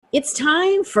It's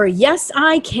time for Yes,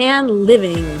 I Can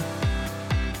Living.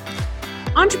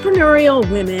 Entrepreneurial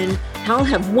women all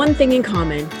have one thing in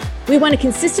common. We want to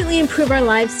consistently improve our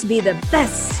lives to be the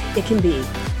best it can be.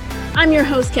 I'm your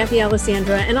host, Kathy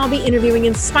Alessandra, and I'll be interviewing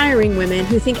inspiring women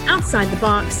who think outside the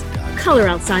box, color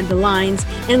outside the lines,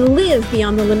 and live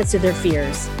beyond the limits of their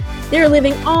fears. They're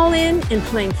living all in and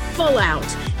playing full out,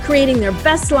 creating their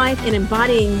best life and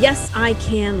embodying Yes, I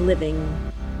Can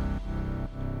Living.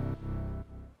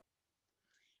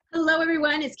 Hello,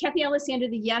 everyone. It's Kathy Alessandra,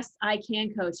 the Yes, I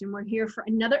Can coach, and we're here for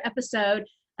another episode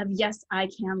of Yes, I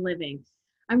Can Living.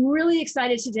 I'm really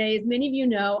excited today. As many of you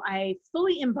know, I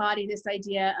fully embody this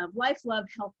idea of life, love,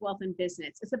 health, wealth, and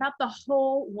business. It's about the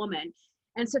whole woman.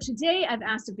 And so today I've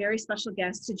asked a very special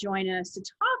guest to join us to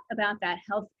talk about that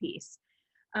health piece.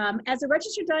 As a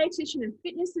registered dietitian and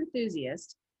fitness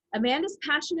enthusiast, Amanda's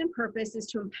passion and purpose is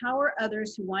to empower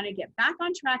others who want to get back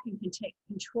on track and can take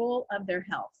control of their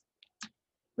health.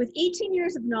 With 18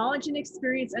 years of knowledge and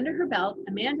experience under her belt,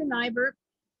 Amanda Nyberg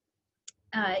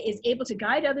is able to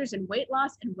guide others in weight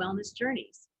loss and wellness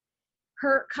journeys.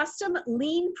 Her custom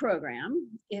lean program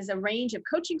is a range of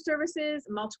coaching services,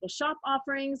 multiple shop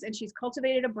offerings, and she's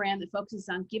cultivated a brand that focuses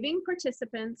on giving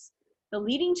participants the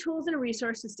leading tools and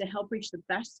resources to help reach the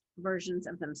best versions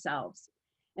of themselves.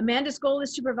 Amanda's goal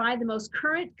is to provide the most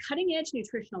current cutting-edge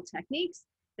nutritional techniques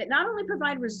that not only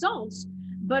provide results,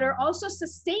 but are also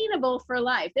sustainable for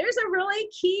life. There's a really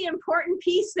key, important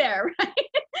piece there,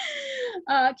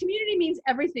 right? Community means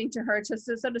everything to her. So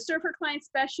to serve her clients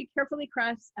best, she carefully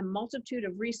crafts a multitude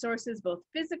of resources, both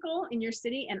physical in your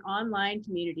city and online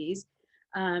communities,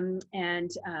 and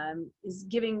is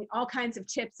giving all kinds of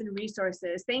tips and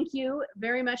resources. Thank you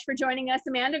very much for joining us,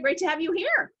 Amanda. Great to have you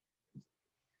here.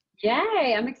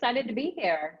 Yay, I'm excited to be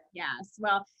here. Yes,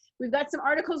 well, we've got some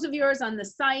articles of yours on the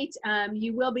site.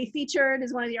 You will be featured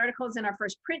as one of the articles in our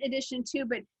first print edition too,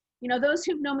 but you know, those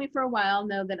who've known me for a while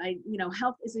know that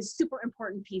health is a super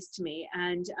important piece to me.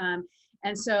 And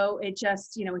so it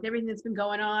just, with everything that's been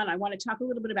going on, I want to talk a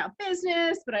little bit about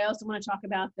business, but I also want to talk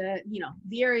about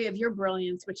the area of your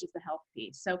brilliance, which is the health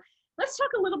piece. So let's talk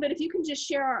a little bit, if you can just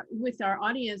share with our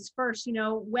audience first,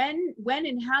 when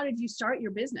and how did you start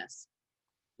your business?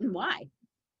 And why?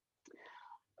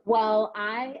 Well,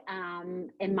 I,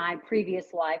 in my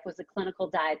previous life, was a clinical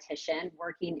dietitian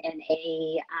working in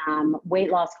a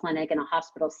weight loss clinic in a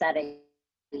hospital setting.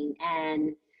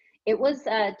 And it was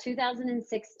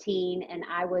 2016, and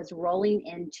I was rolling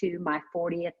into my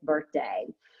 40th birthday.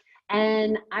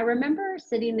 And I remember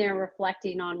sitting there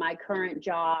reflecting on my current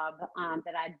job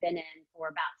that I'd been in for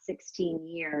about 16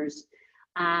 years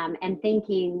and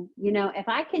thinking, if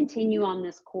I continue on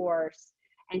this course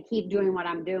and keep doing what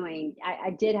I'm doing,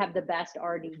 I did have the best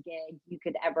RD gig you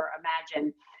could ever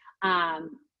imagine.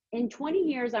 In 20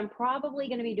 years, I'm probably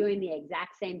going to be doing the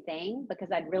exact same thing because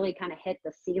I'd really kind of hit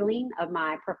the ceiling of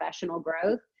my professional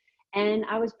growth. And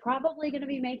I was probably going to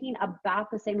be making about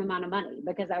the same amount of money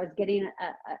because I was getting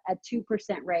a 2%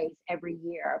 raise every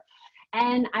year.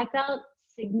 And I felt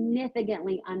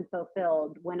significantly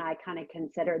unfulfilled when I kind of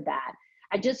considered that.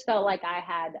 I just felt like I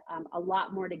had a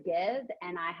lot more to give,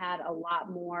 and I had a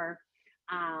lot more,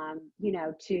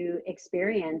 to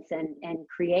experience and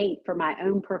create for my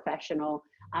own professional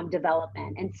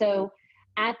development. And so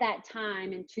at that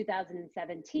time in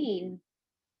 2017,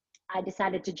 I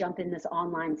decided to jump in this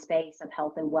online space of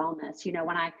health and wellness.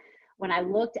 When I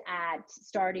looked at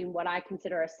starting what I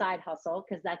consider a side hustle,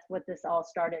 because that's what this all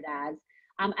started as,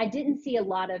 I didn't see a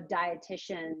lot of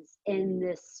dietitians in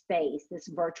this space, this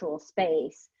virtual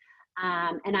space.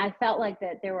 And I felt like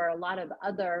that there were a lot of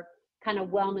other kind of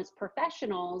wellness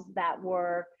professionals that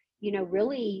were,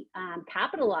 really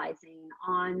capitalizing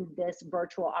on this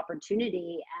virtual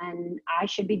opportunity. And I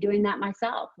should be doing that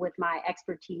myself with my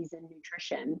expertise in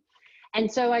nutrition.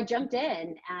 And so I jumped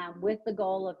in with the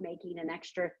goal of making an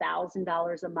extra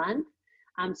 $1,000 a month.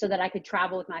 So that I could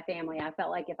travel with my family. I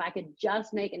felt like if I could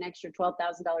just make an extra $12,000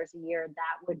 a year,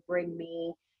 that would bring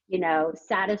me,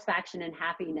 satisfaction and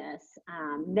happiness.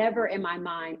 Never in my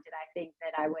mind did I think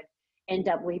that I would end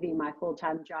up leaving my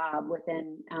full-time job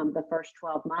within the first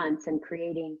 12 months and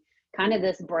creating kind of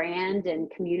this brand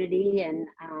and community and,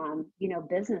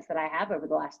 business that I have over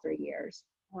the last 3 years.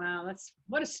 Wow,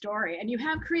 what a story. And you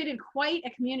have created quite a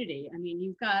community. I mean,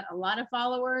 you've got a lot of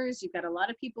followers, you've got a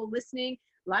lot of people listening,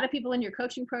 a lot of people in your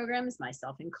coaching programs,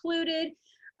 myself included,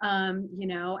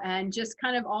 and just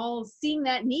kind of all seeing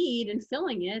that need and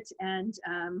filling it. And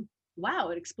wow,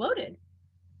 it exploded.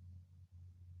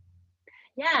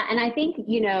 Yeah. And I think,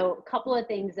 a couple of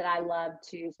things that I love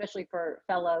to, especially for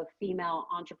fellow female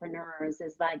entrepreneurs,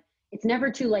 is like, it's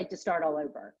never too late to start all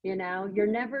over. You know, you're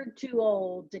never too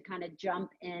old to kind of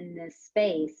jump in this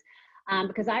space.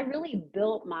 Because I really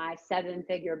built my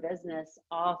 7-figure business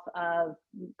off of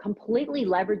completely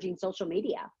leveraging social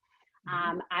media.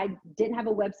 I didn't have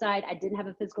a website. I didn't have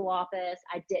a physical office.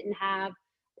 I didn't have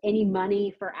any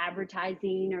money for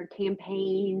advertising or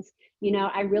campaigns. You know,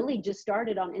 I really just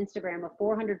started on Instagram with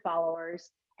 400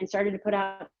 followers and started to put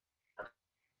out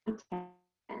content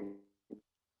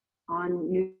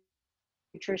on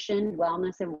nutrition,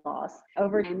 wellness, and loss.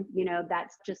 Over time, you know,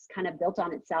 that's just kind of built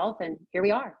on itself, and here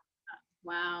we are.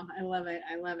 Wow, I love it.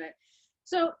 I love it.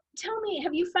 So tell me,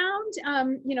 have you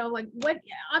found, you know, like what,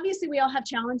 obviously we all have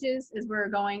challenges as we're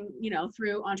going, you know,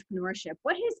 through entrepreneurship.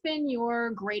 What has been your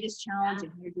greatest challenge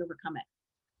and how did you overcome it?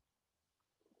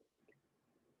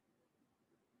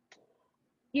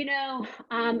 You know,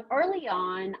 early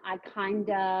on, I kind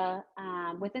of,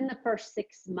 within the first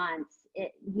 6 months,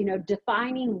 you know,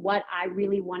 defining what I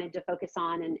really wanted to focus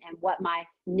on and what my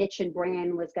niche and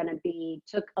brand was going to be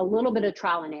took a little bit of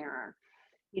trial and error.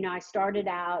 You know, I started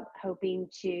out hoping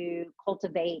to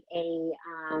cultivate a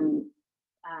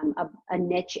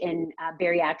niche in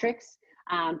bariatrics,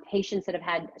 patients that have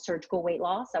had surgical weight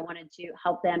loss. I wanted to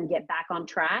help them get back on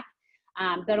track.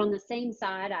 But on the same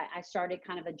side, I started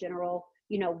kind of a general,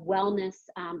 you know, wellness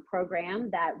program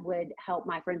that would help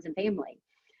my friends and family.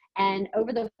 And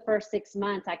over the first 6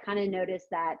 months, I kind of noticed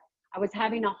that I was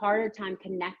having a harder time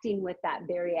connecting with that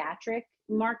bariatric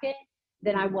market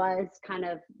than I was kind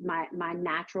of my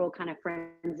natural kind of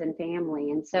friends and family.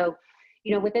 And so,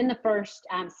 you know, within the first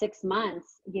 6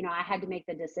 months, you know, I had to make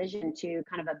the decision to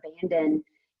kind of abandon,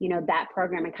 you know, that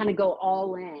program and kind of go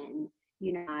all in,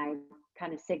 you know, my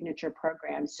kind of signature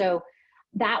program. So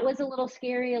that was a little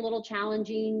scary, a little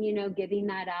challenging, you know, giving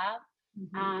that up.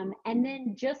 And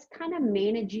then just kind of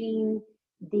managing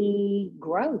the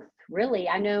growth, really.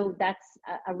 I know that's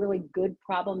a really good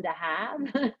problem to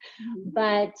have,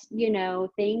 but, you know,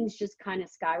 things just kind of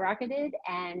skyrocketed,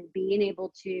 and being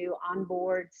able to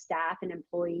onboard staff and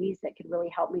employees that could really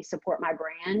help me support my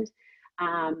brand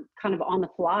kind of on the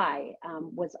fly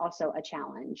was also a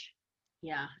challenge.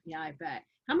 Yeah, I bet.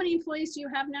 How many employees do you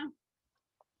have now?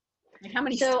 Like how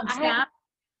many So staff?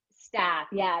 Staff,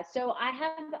 yeah. So I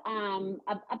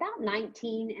have about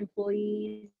 19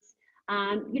 employees.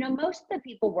 You know, most of the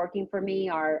people working for me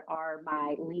are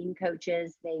my lean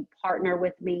coaches. They partner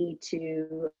with me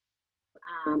to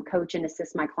coach and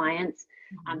assist my clients.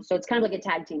 So it's kind of like a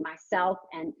tag team, myself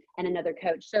and another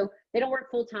coach. So they don't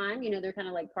work full time. You know, they're kind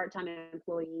of like part-time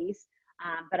employees.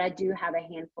 But I do have a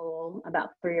handful,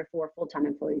 about 3 or 4 full-time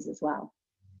employees as well.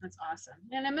 That's awesome.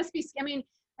 And it must be, I mean,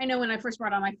 I know when I first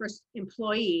brought on my first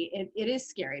employee, it is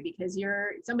scary because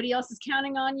somebody else is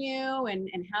counting on you and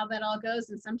how that all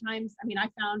goes. And sometimes, I mean, I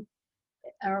found,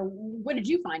 or what did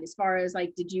you find as far as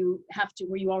like,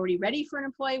 were you already ready for an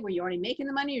employee? Were you already making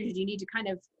the money, or did you need to kind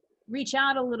of reach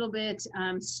out a little bit,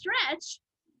 stretch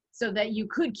so that you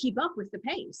could keep up with the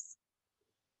pace?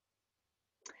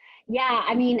 Yeah,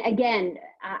 I mean, again,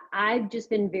 I've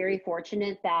just been very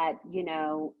fortunate that, you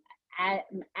know,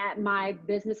 at my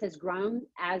business has grown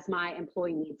as my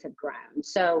employee needs have grown.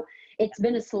 So it's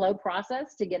been a slow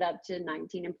process to get up to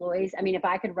 19 employees. I mean, if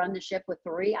I could run the ship with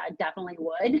 3, I definitely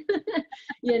would,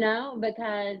 you know,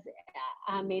 because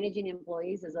managing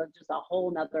employees is just a whole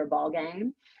nother ball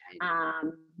game.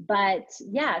 But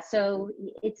yeah, so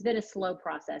it's been a slow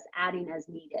process, adding as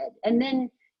needed. And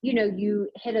then, you know, you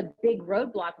hit a big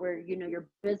roadblock where, you know, your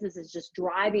business is just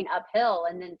driving uphill,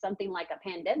 and then something like a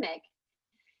pandemic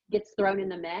gets thrown in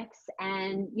the mix,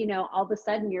 and, you know, all of a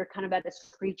sudden you're kind of at a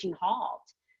screeching halt.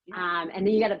 And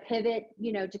then you got to pivot,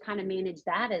 you know, to kind of manage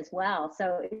that as well.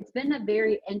 So it's been a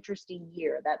very interesting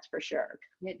year, that's for sure.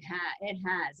 It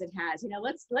has. You know,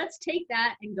 let's take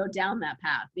that and go down that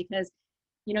path, because,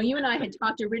 you know, you and I had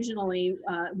talked originally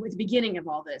with the beginning of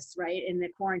all this, right? In the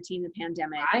quarantine, the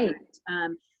pandemic. Right.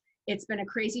 It's been a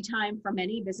crazy time for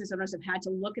many business owners have had to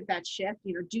look at that shift.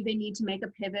 You know, do they need to make a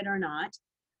pivot or not?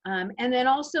 And then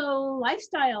also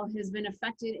lifestyle has been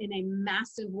affected in a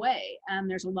massive way.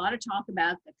 There's a lot of talk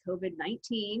about the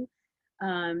COVID-19,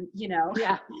 you know,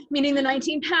 meaning the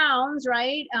 19 pounds,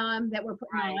 right, that we're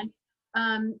putting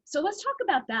on. So let's talk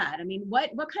about that. I mean,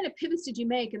 what kind of pivots did you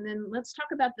make? And then let's talk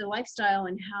about the lifestyle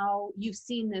and how you've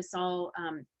seen this all,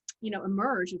 you know,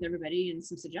 emerge with everybody, and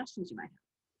some suggestions you might have.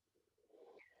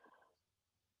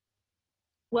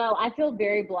 Well, I feel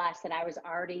very blessed that I was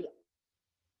already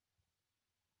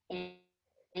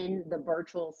in the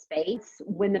virtual space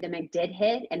when the pandemic did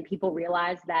hit, and people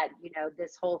realized that, you know,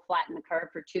 this whole flatten the curve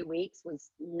for 2 weeks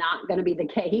was not going to be the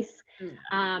case.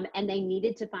 And they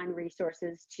needed to find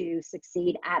resources to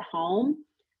succeed at home.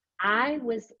 I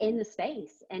was in the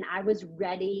space and I was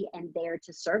ready and there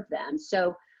to serve them.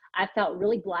 So I felt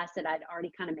really blessed that I'd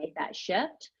already kind of made that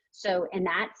shift. So in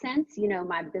that sense,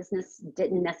 my business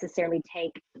didn't necessarily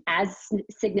take as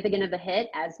significant of a hit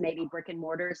as maybe brick and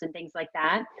mortars and things like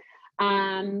that.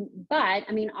 But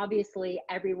I mean, obviously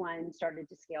everyone started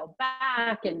to scale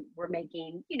back and were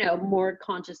making, more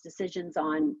conscious decisions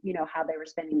on, how they were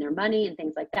spending their money and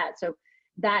things like that. So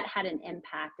that had an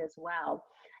impact as well.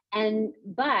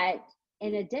 But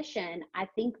in addition, I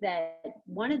think that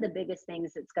one of the biggest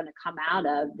things that's going to come out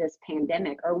of this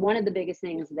pandemic, or one of the biggest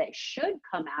things that should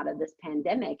come out of this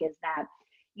pandemic, is that,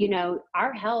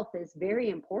 our health is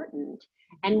very important.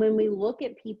 And when we look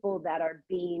at people that are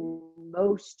being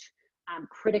most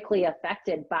critically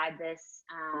affected by this,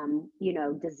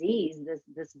 disease,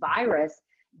 this virus,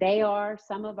 they are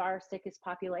some of our sickest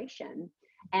population.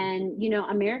 And,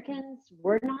 Americans,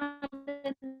 we're not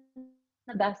in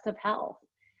the best of health.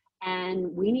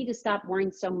 And we need to stop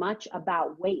worrying so much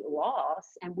about weight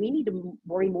loss, and we need to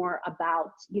worry more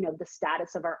about, the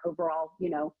status of our overall,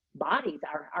 bodies,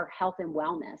 our health and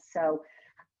wellness. So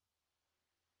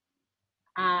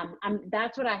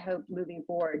that's what I hope moving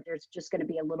forward. There's just going to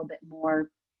be a little bit more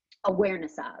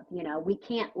awareness of, we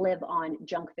can't live on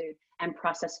junk food and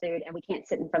processed food, and we can't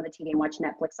sit in front of the TV and watch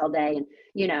Netflix all day and,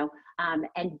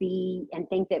 and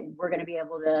think that we're going to be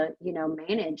able to,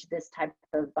 manage this type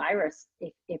of virus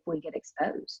if we get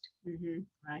exposed.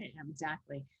 Right,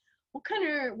 exactly.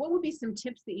 What would be some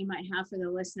tips that you might have for the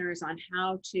listeners on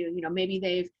how to, maybe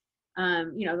they've,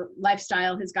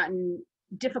 lifestyle has gotten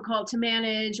difficult to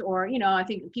manage, or, I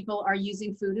think people are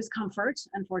using food as comfort,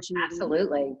 unfortunately.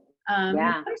 Absolutely. What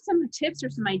are some tips or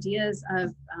some ideas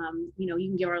of, you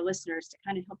can give our listeners to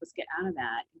kind of help us get out of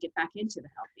that and get back into the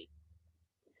healthy?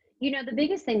 The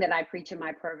biggest thing that I preach in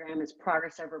my program is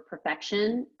progress over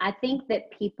perfection. I think that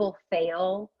people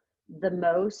fail the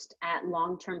most at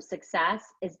long-term success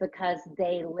is because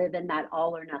they live in that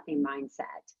all or nothing mindset.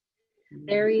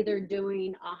 They're either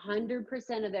doing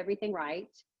 100% of everything right,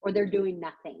 or they're doing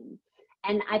nothing.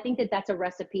 And I think that that's a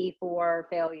recipe for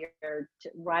failure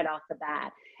right off the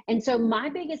bat. And so my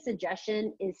biggest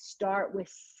suggestion is start with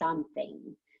something.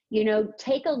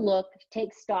 Take a look,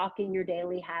 take stock in your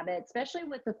daily habits, especially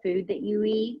with the food that you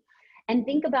eat, and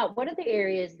think about what are the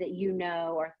areas that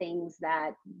are things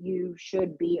that you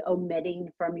should be omitting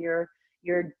from your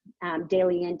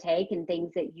daily intake, and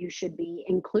things that you should be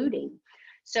including.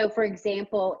 So for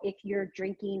example, if you're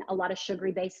drinking a lot of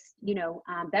sugary based,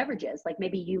 beverages, like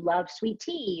maybe you love sweet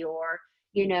tea, or,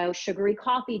 sugary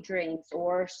coffee drinks,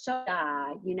 or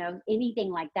soda,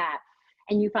 anything like that,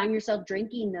 and you find yourself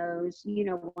drinking those,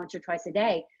 once or twice a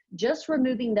day, just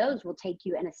removing those will take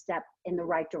you in a step in the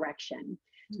right direction.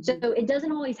 So it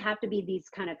doesn't always have to be these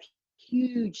kind of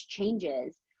huge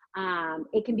changes.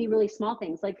 It can be really small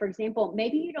things. Like, for example,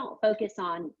 maybe you don't focus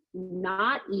on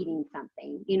not eating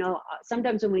something.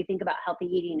 Sometimes when we think about healthy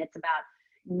eating, it's about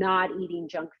not eating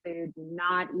junk food,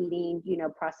 not eating,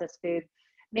 processed food.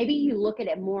 Maybe you look at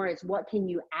it more as what can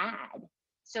you add?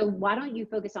 So why don't you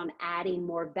focus on adding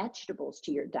more vegetables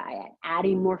to your diet,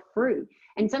 adding more fruit?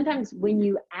 And sometimes when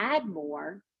you add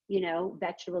more,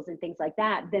 vegetables and things like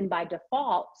that, then by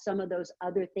default, some of those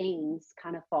other things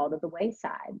kind of fall to the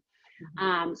wayside.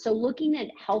 So looking at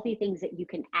healthy things that you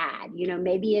can add,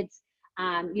 maybe it's,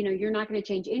 you're not going to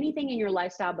change anything in your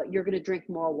lifestyle, but you're going to drink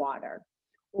more water.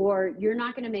 Or you're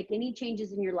not going to make any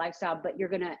changes in your lifestyle, but you're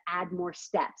going to add more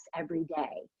steps every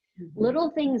day.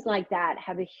 Little things like that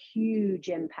have a huge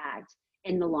impact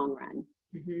in the long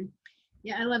run.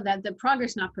 Yeah, I love that. The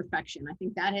progress, not perfection. I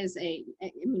think that is I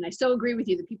so agree with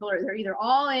you that they're either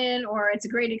all in, or it's a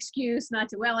great excuse not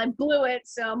to, well, I blew it,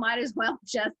 so might as well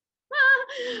just,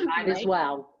 might as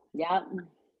well. Yeah.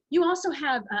 You also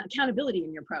have accountability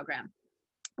in your program,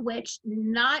 which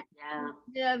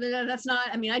that's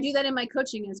not, I do that in my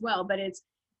coaching as well, but it's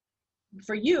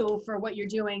for you, for what you're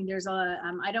doing, there's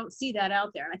I don't see that out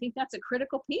there. And I think that's a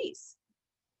critical piece.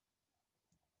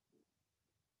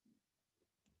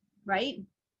 Right?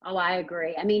 Oh, I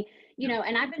agree. And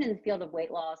I've been in the field of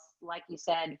weight loss, like you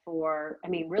said, for,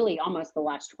 really almost the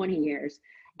last 20 years.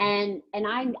 And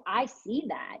I see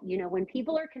that, when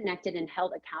people are connected and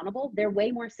held accountable, they're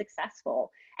way more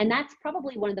successful. And that's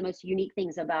probably one of the most unique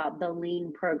things about the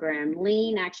LEAN program.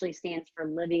 LEAN actually stands for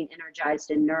Living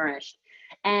Energized and Nourished.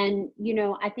 And,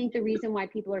 I think the reason why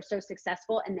people are so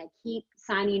successful and they keep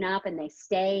signing up and they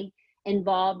stay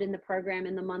involved in the program,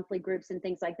 in the monthly groups and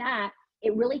things like that,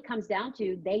 it really comes down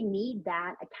to they need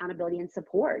that accountability and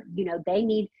support. They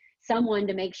need someone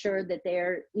to make sure that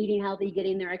they're eating healthy,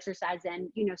 getting their exercise in,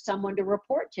 someone to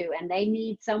report to, and they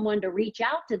need someone to reach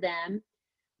out to them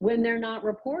when they're not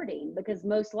reporting, because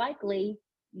most likely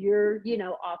you're,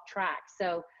 off track.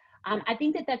 So I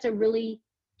think that that's a really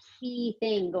key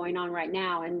thing going on right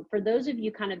now. And for those of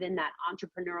you kind of in that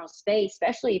entrepreneurial space,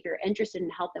 especially if you're interested in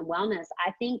health and wellness,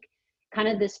 I think kind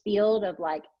of this field of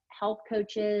like health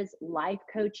coaches, life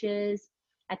coaches,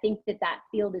 I think that that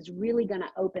field is really going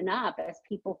to open up as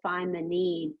people find the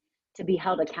need to be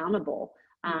held accountable,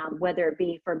 whether it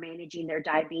be for managing their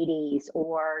diabetes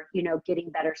or, getting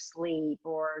better sleep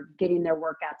or getting their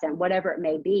workouts in, whatever it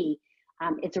may be.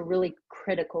 It's a really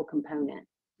critical component.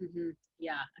 Mm-hmm.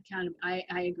 Yeah,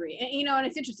 I agree. And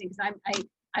it's interesting because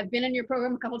I've been in your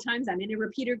program a couple of times. I'm in a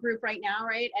repeater group right now,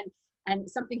 right? And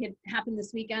something had happened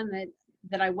this weekend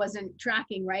that I wasn't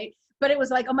tracking, right? But it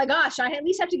was like, oh my gosh, I at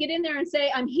least have to get in there and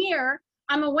say, I'm here,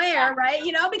 I'm aware, right?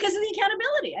 Because of the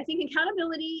accountability. I think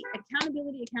accountability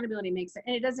makes it,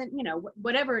 and it doesn't,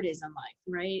 whatever it is in life,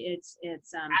 right? It's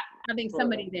having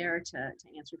somebody there to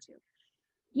answer to.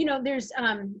 There's,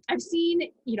 I've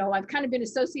seen, I've kind of been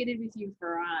associated with you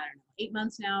for, I don't know, 8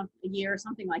 months now, a year,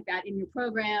 something like that in your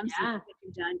programs that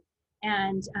you've done.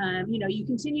 And, you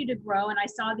continue to grow. And I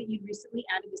saw that you recently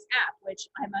added this app, which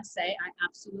I must say, I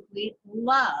absolutely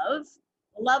love.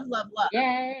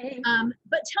 Yay.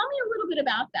 But tell me a little bit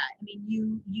about that. I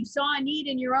mean, you saw a need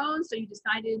in your own, so you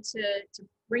decided to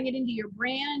bring it into your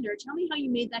brand, or tell me how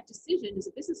you made that decision as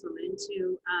a businesswoman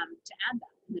to add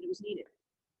that and that it was needed.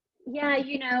 Yeah,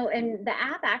 and the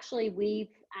app actually, we've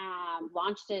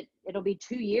launched it. It'll be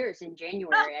 2 years in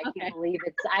January. Oh, okay.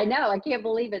 I can't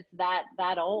believe it's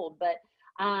that old. But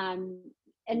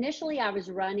initially I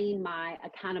was running my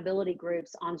accountability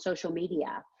groups on social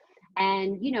media.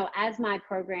 And, as my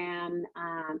program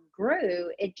grew,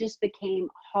 it just became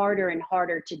harder and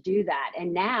harder to do that.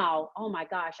 And now, oh my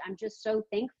gosh, I'm just so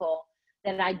thankful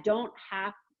that I don't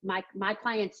have, my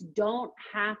clients don't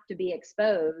have to be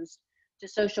exposed to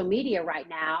social media right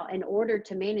now in order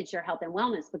to manage their health and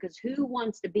wellness, because who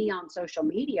wants to be on social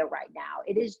media right now?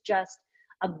 It is just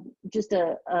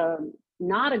a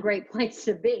not a great place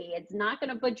to be. It's not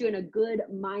going to put you in a good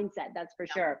mindset, that's for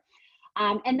sure.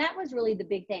 And that was really the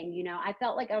big thing. I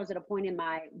felt like I was at a point in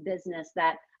my business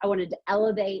that I wanted to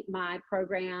elevate my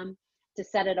program, to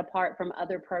set it apart from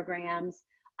other programs.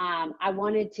 I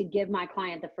wanted to give my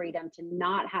client the freedom to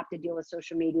not have to deal with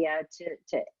social media to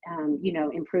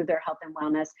improve their health and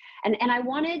wellness. And I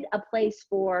wanted a place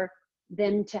for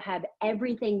them to have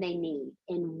everything they need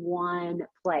in one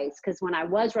place. Because when I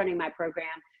was running my program,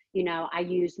 I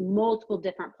used multiple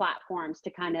different platforms to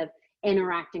kind of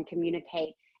interact and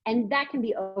communicate. And that can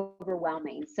be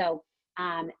overwhelming. So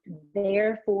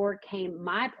therefore came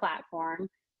my platform,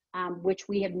 which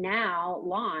we have now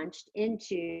launched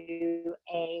into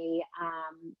a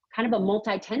kind of a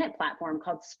multi-tenant platform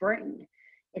called Spring.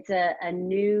 It's a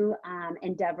new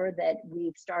endeavor that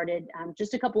we've started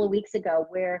just a couple of weeks ago,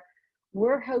 where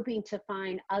we're hoping to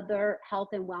find other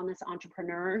health and wellness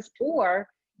entrepreneurs or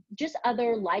just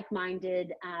other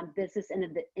like-minded business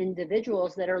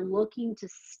individuals that are looking to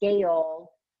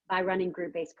scale by running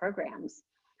group-based programs.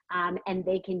 And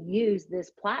they can use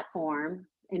this platform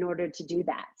in order to do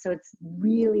that. So it's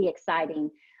really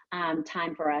exciting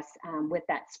time for us with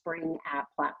that Spring app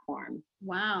platform.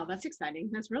 Wow, that's exciting.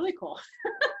 That's really cool.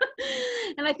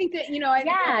 And I think that,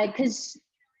 because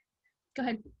go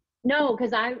ahead. No,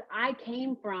 because I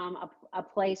came from a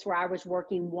place where I was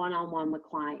working one-on-one with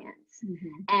clients.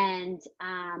 Mm-hmm. And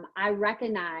I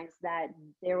recognized that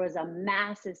there was a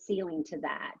massive ceiling to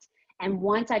that. And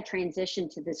once I transitioned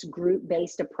to this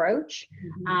group-based approach,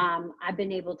 I've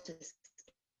been able to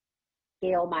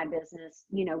scale my business,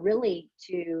 really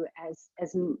to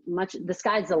as much, the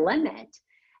sky's the limit.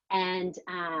 And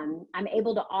I'm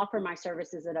able to offer my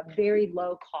services at a very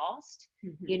low cost.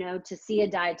 To see a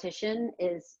dietitian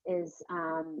is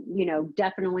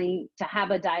definitely, to have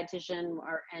a dietitian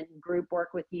and group work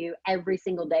with you every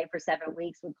single day for 7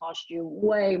 weeks would cost you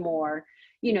way more,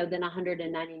 than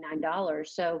 $199.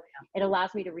 So it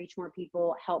allows me to reach more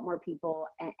people, help more people,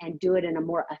 and do it in a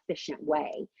more efficient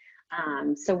way.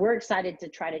 So we're excited to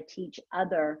try to teach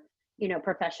other,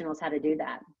 professionals how to do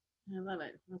that. I love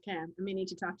it. Okay. I may need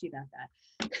to talk to you about that.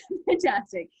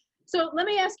 Fantastic. So let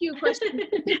me ask you a question,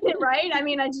 right? I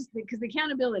mean, because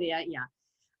accountability,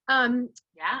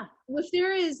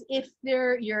 if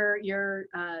there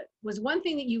was one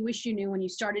thing that you wish you knew when you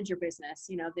started your business,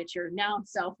 that your now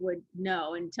self would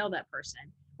know and tell that person,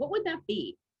 what would that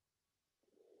be?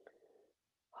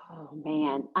 Oh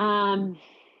man.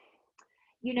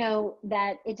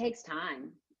 That it takes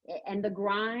time. And the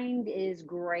grind is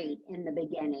great in the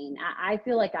beginning. I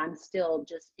feel like I'm still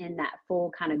just in that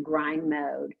full kind of grind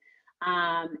mode.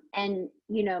 And,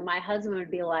 you know, my husband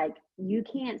would be like, you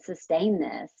can't sustain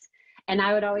this. And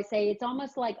I would always say, it's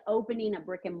almost like opening a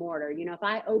brick and mortar. You know, if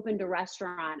I opened a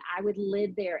restaurant, I would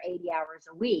live there 80 hours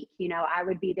a week. You know, I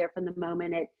would be there from the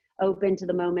moment it opened to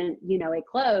the moment, you know, it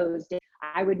closed.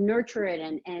 I would nurture it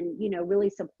and, you know, really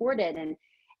support it.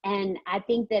 And I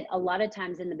think that a lot of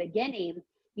times in the beginning,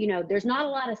 you know, there's not a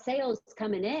lot of sales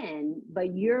coming in,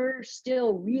 but you're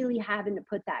still really having to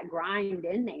put that grind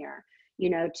in there,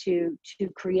 you know, to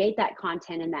create that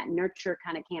content and that nurture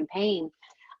kind of campaign.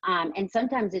 And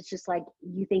sometimes it's just like,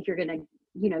 you think you're going to,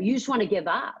 you know, you just want to give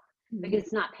up because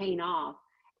it's not paying off.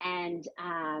 And,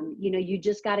 you know, you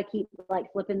just got to keep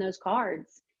like flipping those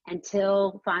cards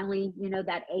until finally, you know,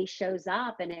 that ace shows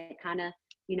up and it kind of,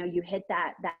 you know, you hit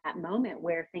that moment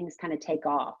where things kind of take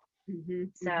off.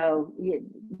 So you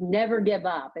never give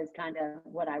up is kind of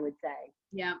what I would say.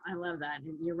 Yeah, I love that.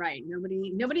 And you're right.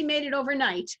 Nobody made it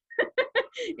overnight.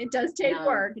 It does take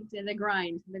work. It's the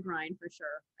grind for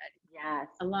sure. Yes.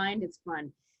 Aligned, it's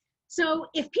fun. So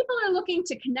if people are looking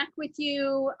to connect with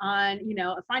you on, you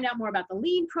know, find out more about the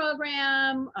LEAD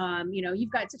program, you know,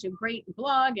 you've got such a great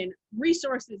blog and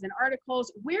resources and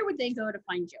articles, where would they go to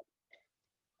find you?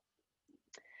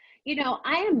 You know,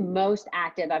 I am most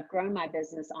active. I've grown my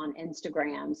business on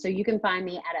Instagram. So you can find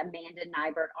me at Amanda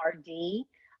Nibert RD.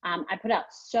 I put out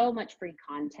so much free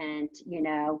content, you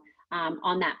know,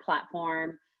 on that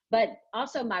platform. But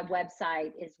also my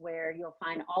website is where you'll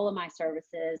find all of my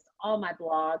services, all my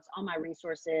blogs, all my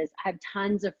resources. I have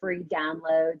tons of free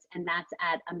downloads, and that's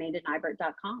at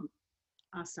amandanibert.com.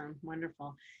 Awesome.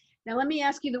 Wonderful. Now, let me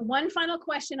ask you the one final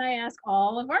question I ask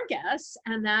all of our guests,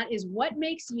 and that is, what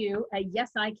makes you a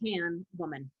yes, I can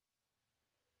woman?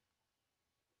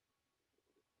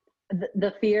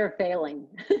 The fear of failing.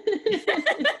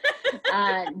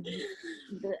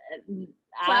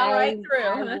 I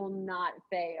will not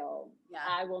fail. Yeah.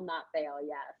 I will not fail.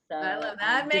 Yeah. So I love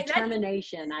that.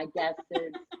 Determination, I guess,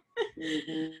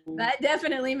 is that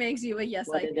definitely makes you a yes,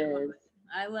 I can woman. Is.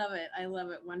 I love it. I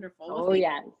love it. Wonderful. Oh,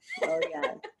 yes. Oh,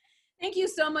 yes. Thank you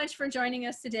so much for joining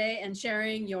us today and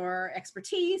sharing your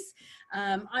expertise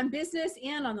on business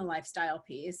and on the lifestyle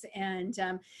piece. And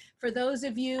for those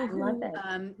of you who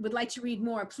would like to read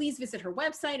more, please visit her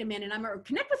website, Amanda Nibert, or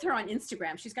connect with her on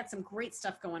Instagram. She's got some great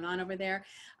stuff going on over there.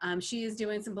 She is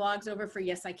doing some blogs over for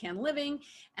Yes I Can Living,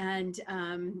 and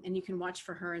you can watch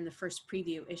for her in the first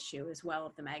preview issue as well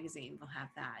of the magazine. We'll have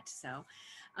that. So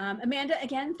Amanda,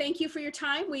 again, thank you for your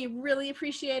time. We really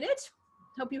appreciate it.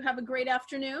 Hope you have a great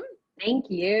afternoon.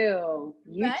 Thank you.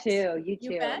 You too.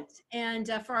 You bet. And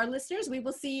for our listeners, we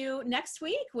will see you next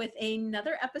week with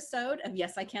another episode of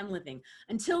Yes I Can Living.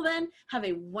 Until then, have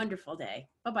a wonderful day.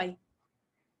 Bye-bye.